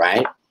born,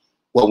 right?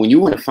 Well, when you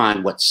want to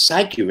find what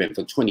cycle you're in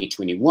for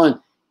 2021,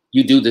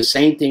 you do the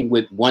same thing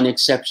with one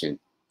exception.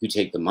 You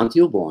take the month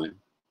you're born,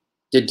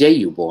 the day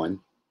you're born,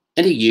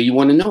 and the year you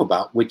want to know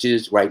about, which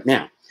is right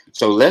now.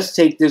 So let's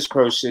take this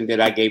person that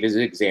I gave as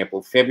an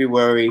example,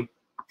 February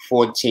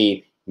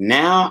 14th.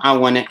 Now I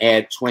want to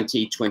add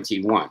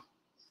 2021.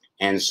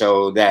 And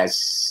so that's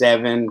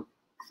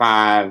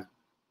 750.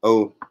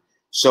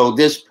 So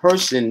this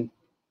person,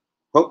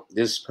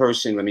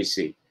 let me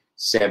see,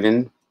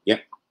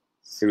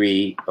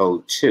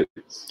 7302.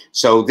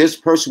 So this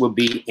person will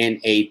be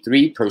in a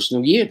 3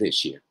 personal year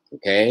this year,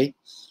 okay?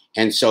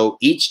 And so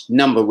each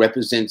number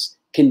represents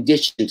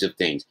conditions of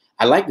things.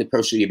 I like the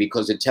personal year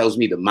because it tells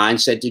me the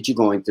mindset that you're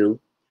going through,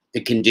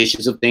 the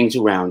conditions of things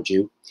around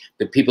you,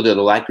 the people that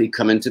will likely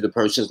come into the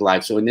person's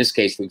life. So in this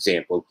case, for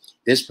example,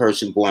 this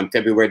person born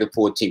February the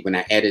 14th, when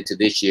I added to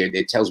this year,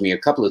 that tells me a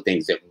couple of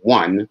things. That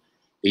one,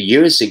 the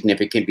year is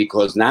significant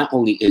because not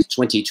only is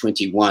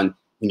 2021,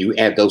 when you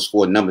add those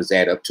 4 numbers,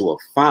 add up to a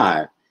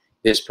 5.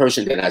 This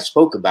person that I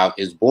spoke about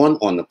is born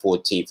on the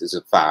 14th is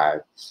a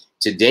 5.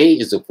 Today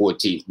is the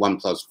 14th. 1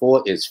 plus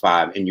 4 is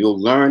 5. And you'll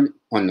learn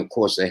on the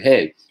course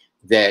ahead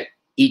that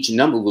each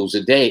number rules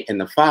a day and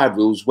the 5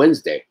 rules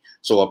Wednesday.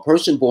 So a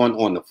person born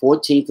on the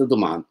 14th of the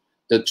month,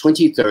 the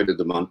 23rd of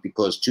the month,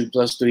 because 2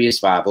 plus 3 is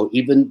 5, or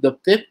even the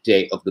 5th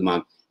day of the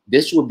month,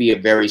 this will be a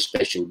very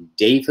special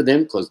day for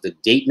them because the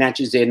date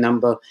matches their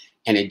number,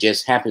 and it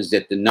just happens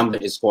that the number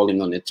is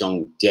falling on its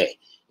own day.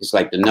 It's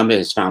like the number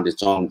has found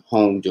its own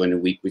home during the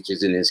week, which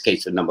is in this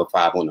case for number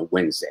 5 on a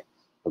Wednesday.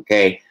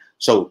 Okay,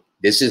 so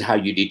this is how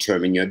you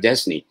determine your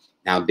destiny.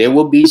 Now, there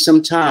will be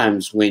some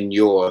times when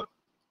your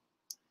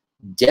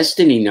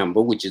destiny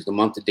number, which is the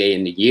month, the day,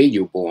 and the year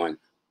you're born,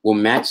 will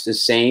match the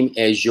same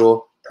as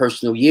your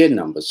personal year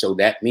number. So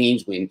that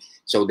means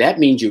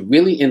you're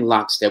really in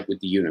lockstep with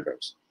the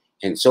universe.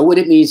 And so what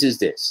it means is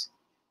this: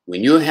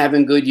 when you're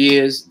having good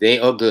years, they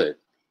are good.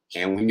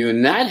 And when you're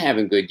not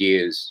having good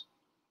years,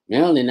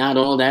 Well, they're not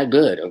all that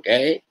good.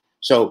 Okay.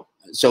 So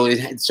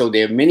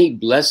there are many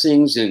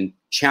blessings and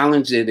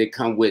challenges that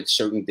come with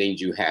certain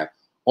things you have.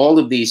 All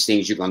of these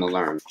things you're going to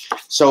learn.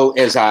 So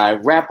as I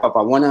wrap up,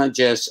 I want to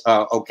just,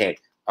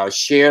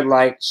 share,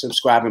 like,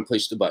 subscribe, and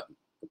push the button.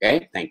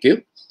 Okay. Thank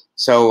you.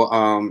 So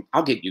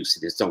I'll get used to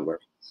this. Don't worry.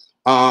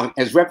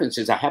 As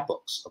references, I have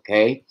books.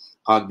 Okay.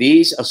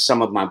 These are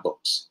some of my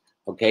books.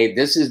 Okay.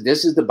 This is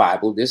the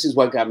Bible. This is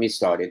what got me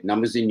started.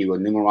 Numbers in You, a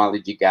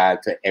numerology guide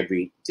for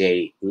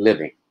everyday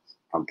living.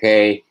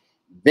 Okay.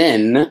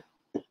 Then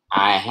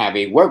I have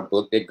a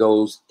workbook that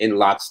goes in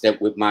lockstep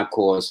with my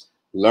course,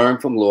 Learn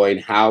from Lloyd,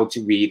 How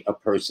to Read a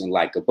Person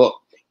Like a Book.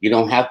 You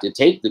don't have to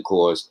take the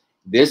course.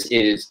 This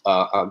is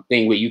a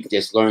thing where you can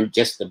just learn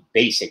just the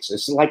basics.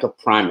 It's like a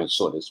primer,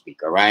 so to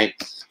speak, all right?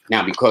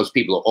 Now, because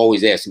people are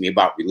always asking me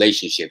about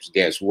relationships,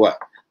 guess what?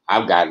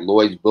 I've got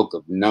Lloyd's Book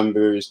of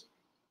Numbers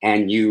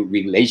and You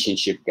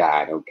Relationship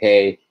Guide,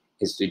 okay?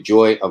 It's the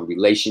joy of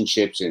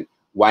relationships and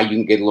why you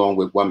can get along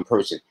with one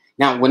person.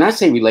 Now, when I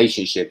say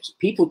relationships,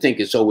 people think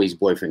it's always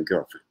boyfriend,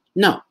 girlfriend.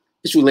 No,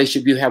 it's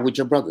relationship you have with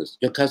your brothers,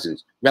 your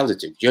cousins,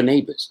 relatives, your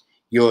neighbors,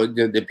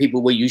 the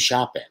people where you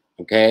shop at,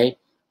 okay?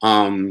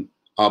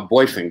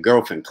 Boyfriend,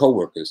 girlfriend,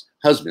 co-workers,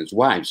 husbands,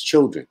 wives,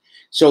 children.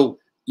 So,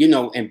 you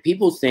know, and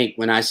people think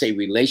when I say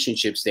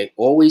relationships, they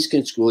always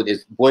construe it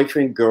as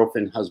boyfriend,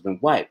 girlfriend, husband,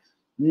 wife.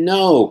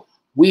 No,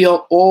 we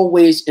are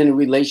always in a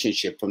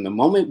relationship. From the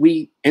moment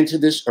we enter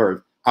this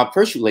earth, our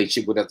first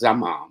relationship with our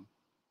mom,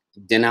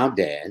 then our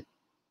dad,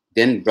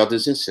 then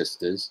brothers and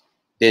sisters,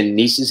 then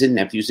nieces and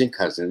nephews and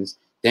cousins,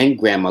 then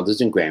grandmothers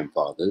and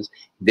grandfathers.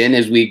 Then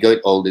as we get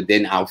older,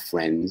 then our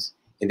friends,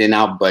 and then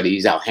our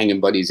buddies, our hanging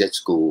buddies at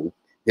school,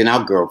 then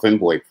our girlfriend,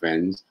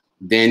 boyfriends.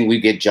 Then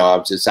we get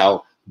jobs. It's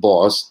our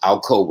boss,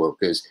 our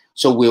co-workers.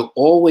 So we're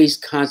always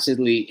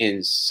constantly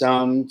in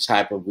some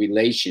type of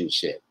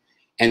relationship.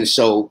 And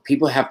so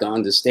people have to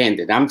understand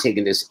that I'm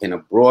taking this in a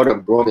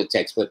broader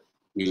text, but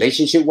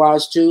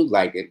relationship-wise too,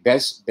 like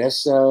best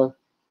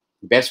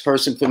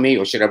person for me,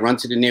 or should I run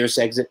to the nearest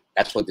exit?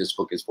 That's what this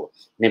book is for.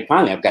 And then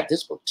finally, I've got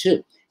this book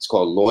too. It's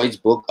called Lloyd's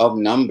Book of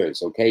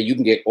Numbers. Okay, you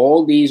can get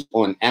all these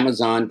on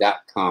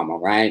Amazon.com. All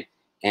right,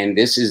 and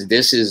this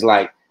is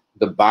like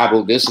the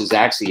Bible. This is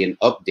actually an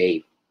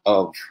update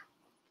of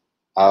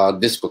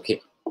this book here.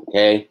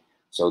 Okay,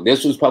 so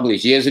this was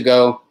published years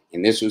ago,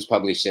 and this was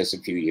published just a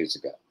few years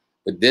ago.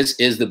 But this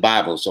is the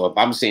Bible. So if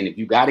I'm saying if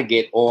you got to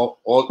get all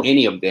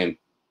any of them,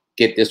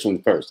 get this one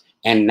first.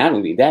 And not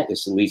only that,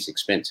 it's the least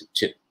expensive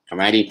too.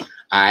 Alrighty.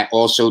 I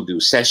also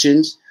do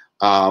sessions.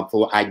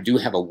 I do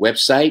have a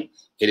website.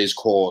 It is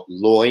called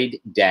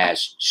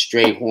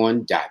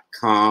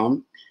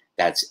LLoyd-strayhorn.com.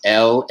 That's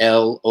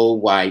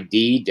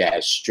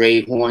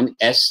LLoyd-strayhorn,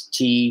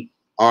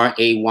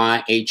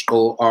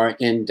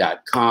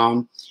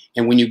 STRAYHORN.com.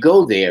 And when you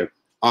go there,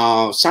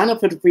 sign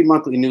up for the free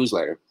monthly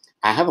newsletter.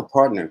 I have a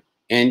partner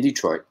in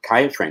Detroit,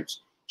 Kaya French.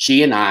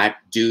 She and I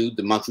do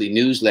the monthly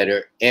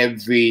newsletter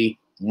every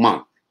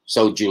month.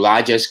 So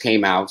July just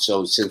came out.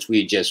 So since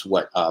we just,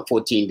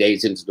 14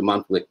 days into the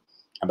month with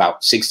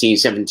about 16,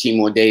 17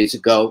 more days to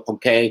go,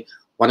 okay,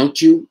 why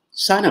don't you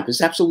sign up?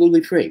 It's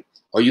absolutely free.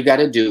 All you got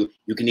to do,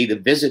 you can either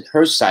visit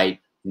her site,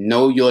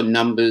 hers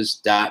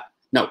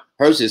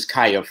is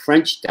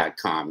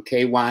KayaFrench.com,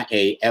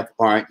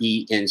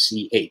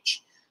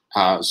 KYAFRENCH.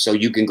 So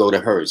you can go to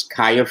hers,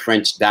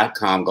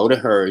 KayaFrench.com, go to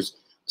hers,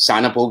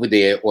 sign up over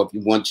there, or if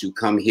you want to,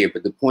 come here.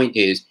 But the point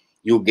is,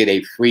 you'll get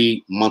a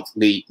free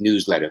monthly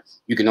newsletter.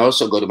 You can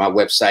also go to my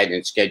website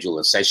and schedule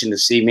a session to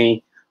see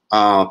me.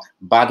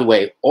 By the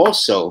way,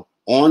 also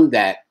on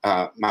that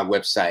my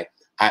website,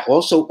 I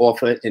also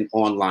offer an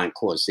online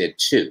course there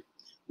too.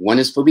 One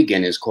is for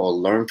beginners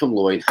called Learn from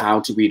Lloyd,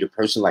 How to Read a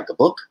Person Like a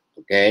Book,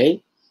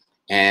 okay?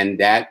 And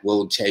that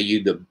will tell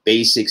you the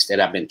basics that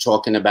I've been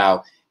talking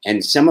about.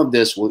 And some of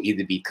this will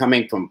either be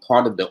coming from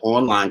part of the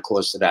online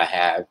course that I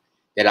have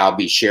that I'll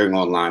be sharing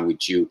online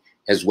with you,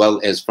 as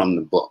well as from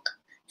the book.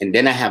 And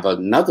then I have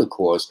another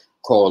course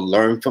called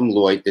Learn from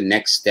Lloyd, the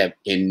Next Step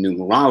in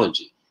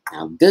Numerology.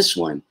 Now, this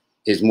one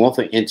is more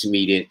for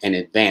intermediate and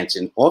advanced.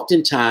 And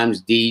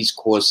oftentimes, these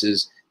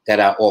courses that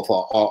I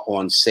offer are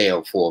on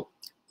sale for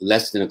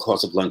less than the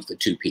cost of lunch for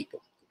 2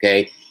 people,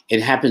 okay?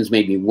 It happens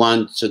maybe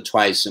once or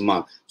twice a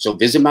month. So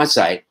visit my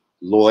site,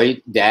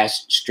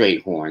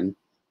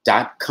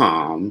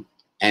 Lloyd-Strayhorn.com,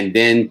 and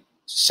then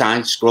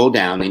scroll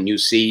down and you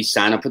see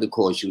sign up for the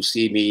course. You'll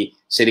see me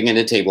sitting at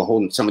a table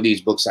holding some of these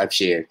books I've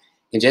shared,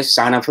 and just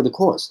sign up for the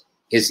course.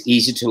 It's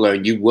easy to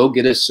learn. You will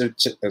get a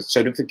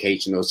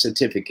certification or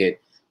certificate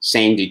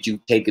saying that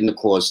you've taken the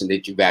course and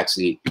that you've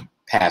actually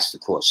passed the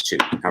course too.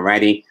 All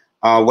righty.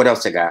 What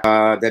else I got?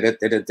 Oh,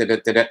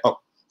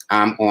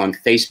 I'm on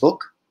Facebook.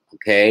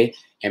 Okay.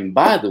 And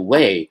by the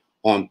way,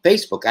 on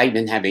Facebook, I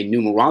even have a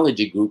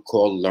numerology group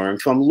called Learn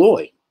from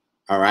Lloyd.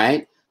 All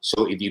right.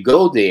 So if you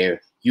go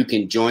there, you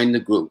can join the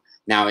group.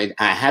 Now, I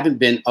haven't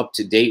been up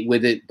to date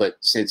with it, but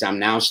since I'm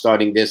now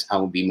starting this, I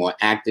will be more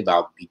active.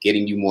 I'll be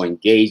getting you more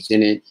engaged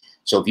in it.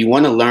 So if you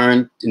want to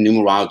learn the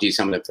numerology,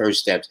 some of the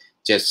first steps,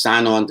 just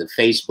sign on to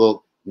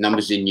Facebook,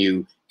 Numbers in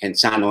You, and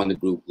sign on the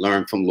group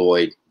Learn from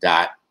Lloyd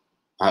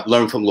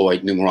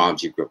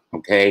Numerology group.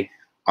 Okay.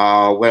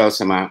 What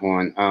else am I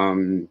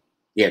on?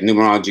 Yeah,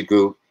 Numerology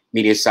group,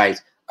 media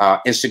sites,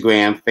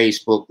 Instagram,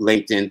 Facebook,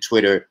 LinkedIn,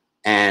 Twitter,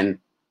 and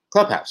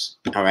Clubhouse.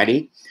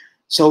 Alrighty.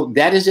 So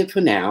that is it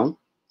for now.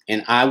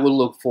 And I will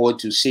look forward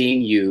to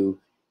seeing you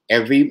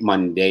every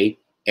Monday,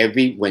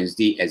 every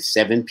Wednesday at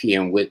 7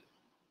 p.m. with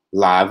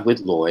Live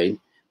with Lloyd,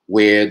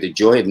 where the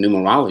joy of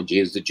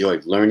numerology is the joy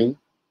of learning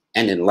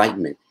and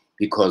enlightenment.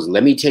 Because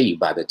let me tell you,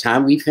 by the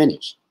time we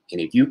finish, and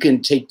if you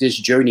can take this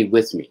journey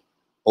with me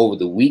over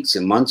the weeks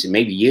and months and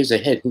maybe years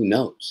ahead, who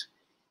knows,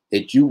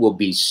 that you will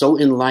be so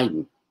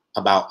enlightened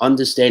about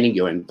understanding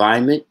your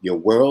environment, your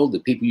world, the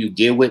people you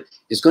deal with.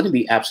 It's going to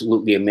be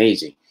absolutely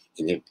amazing.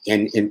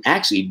 And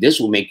actually, this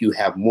will make you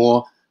have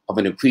more of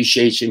an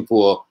appreciation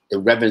for the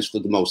reverence for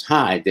the Most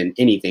High than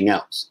anything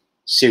else.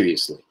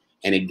 Seriously.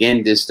 And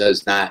again, this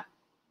does not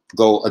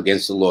go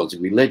against the laws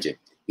of religion,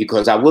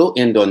 because I will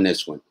end on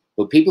this one.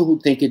 For people who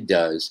think it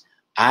does,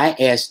 I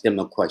asked them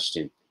a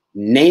question.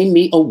 Name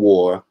me a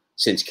war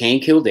since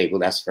Cain killed Abel,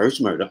 that's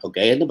first murder,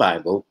 okay, in the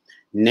Bible.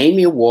 Name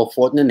me a war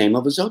fought in the name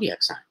of a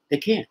zodiac sign. They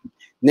can't.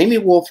 Name me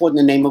a war fought in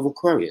the name of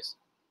Aquarius.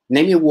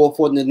 Name me a war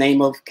fought in the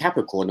name of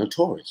Capricorn or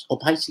Taurus or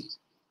Pisces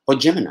or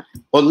Gemini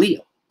or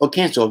Leo or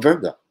Cancer or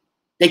Virgo.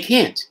 They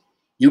can't.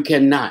 You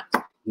cannot.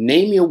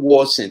 Name me a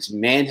war since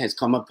man has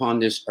come upon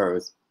this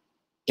earth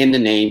in the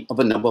name of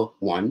a number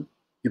 1.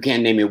 You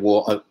can't name me a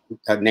war.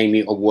 Name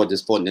me a war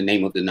that's fought in the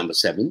name of the number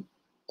 7,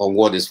 or a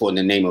war that's fought in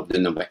the name of the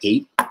number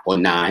 8 or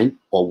 9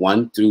 or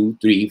 1, 2,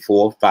 3,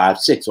 4, 5,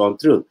 6 on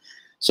through.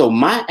 So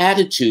my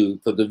attitude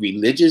for the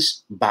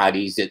religious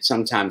bodies that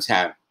sometimes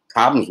have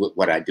problems with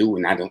what I do,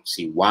 and I don't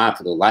see why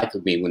for the life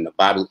of me, when the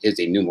Bible is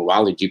a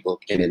numerology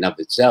book in and of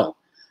itself,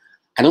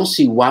 I don't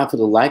see why for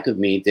the life of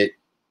me that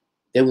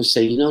they would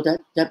say, you know,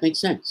 that makes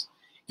sense.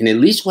 And at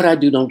least what I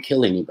do don't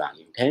kill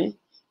anybody, okay?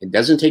 It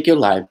doesn't take your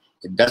life.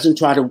 It doesn't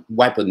try to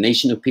wipe a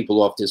nation of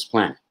people off this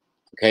planet,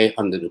 okay,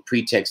 under the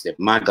pretext that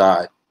my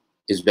God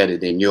is better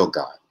than your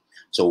God.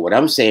 So what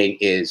I'm saying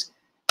is,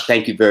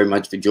 thank you very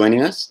much for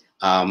joining us.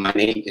 My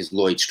name is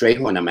Lloyd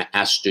Strayhorn. I'm an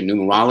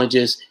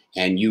astronumerologist,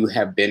 and you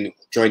have been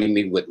joining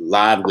me with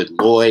Live with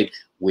Lloyd,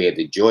 where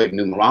the joy of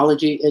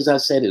numerology, as I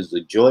said, is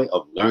the joy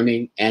of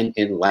learning and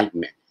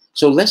enlightenment.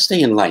 So let's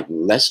stay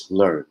enlightened. Let's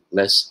learn.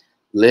 Let's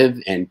live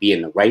and be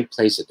in the right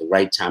place at the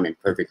right time in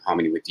perfect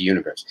harmony with the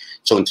universe.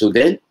 So until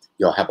then,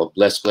 y'all have a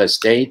blessed,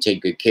 blessed day.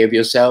 Take good care of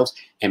yourselves.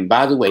 And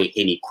by the way,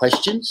 any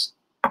questions,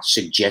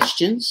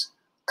 suggestions,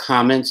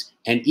 comments,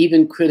 and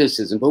even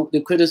criticism, but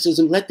the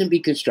criticism, let them be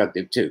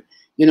constructive too.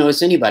 You know,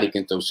 it's anybody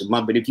can throw some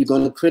up, but if you're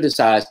going to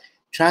criticize,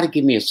 try to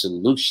give me a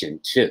solution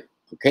too.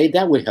 Okay,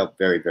 that would help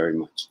very, very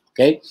much.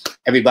 Okay,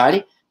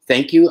 everybody,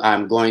 thank you.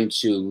 I'm going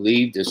to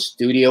leave the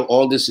studio.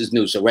 All this is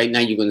new. So right now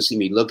you're going to see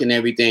me looking at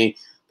everything.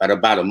 But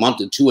about a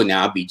month or two and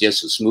now I'll be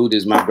just as smooth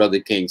as my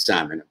brother King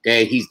Simon.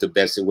 Okay, he's the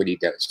best at what he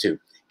does too.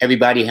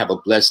 Everybody have a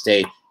blessed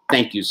day.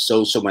 Thank you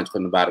so, so much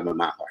from the bottom of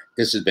my heart.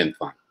 This has been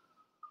fun.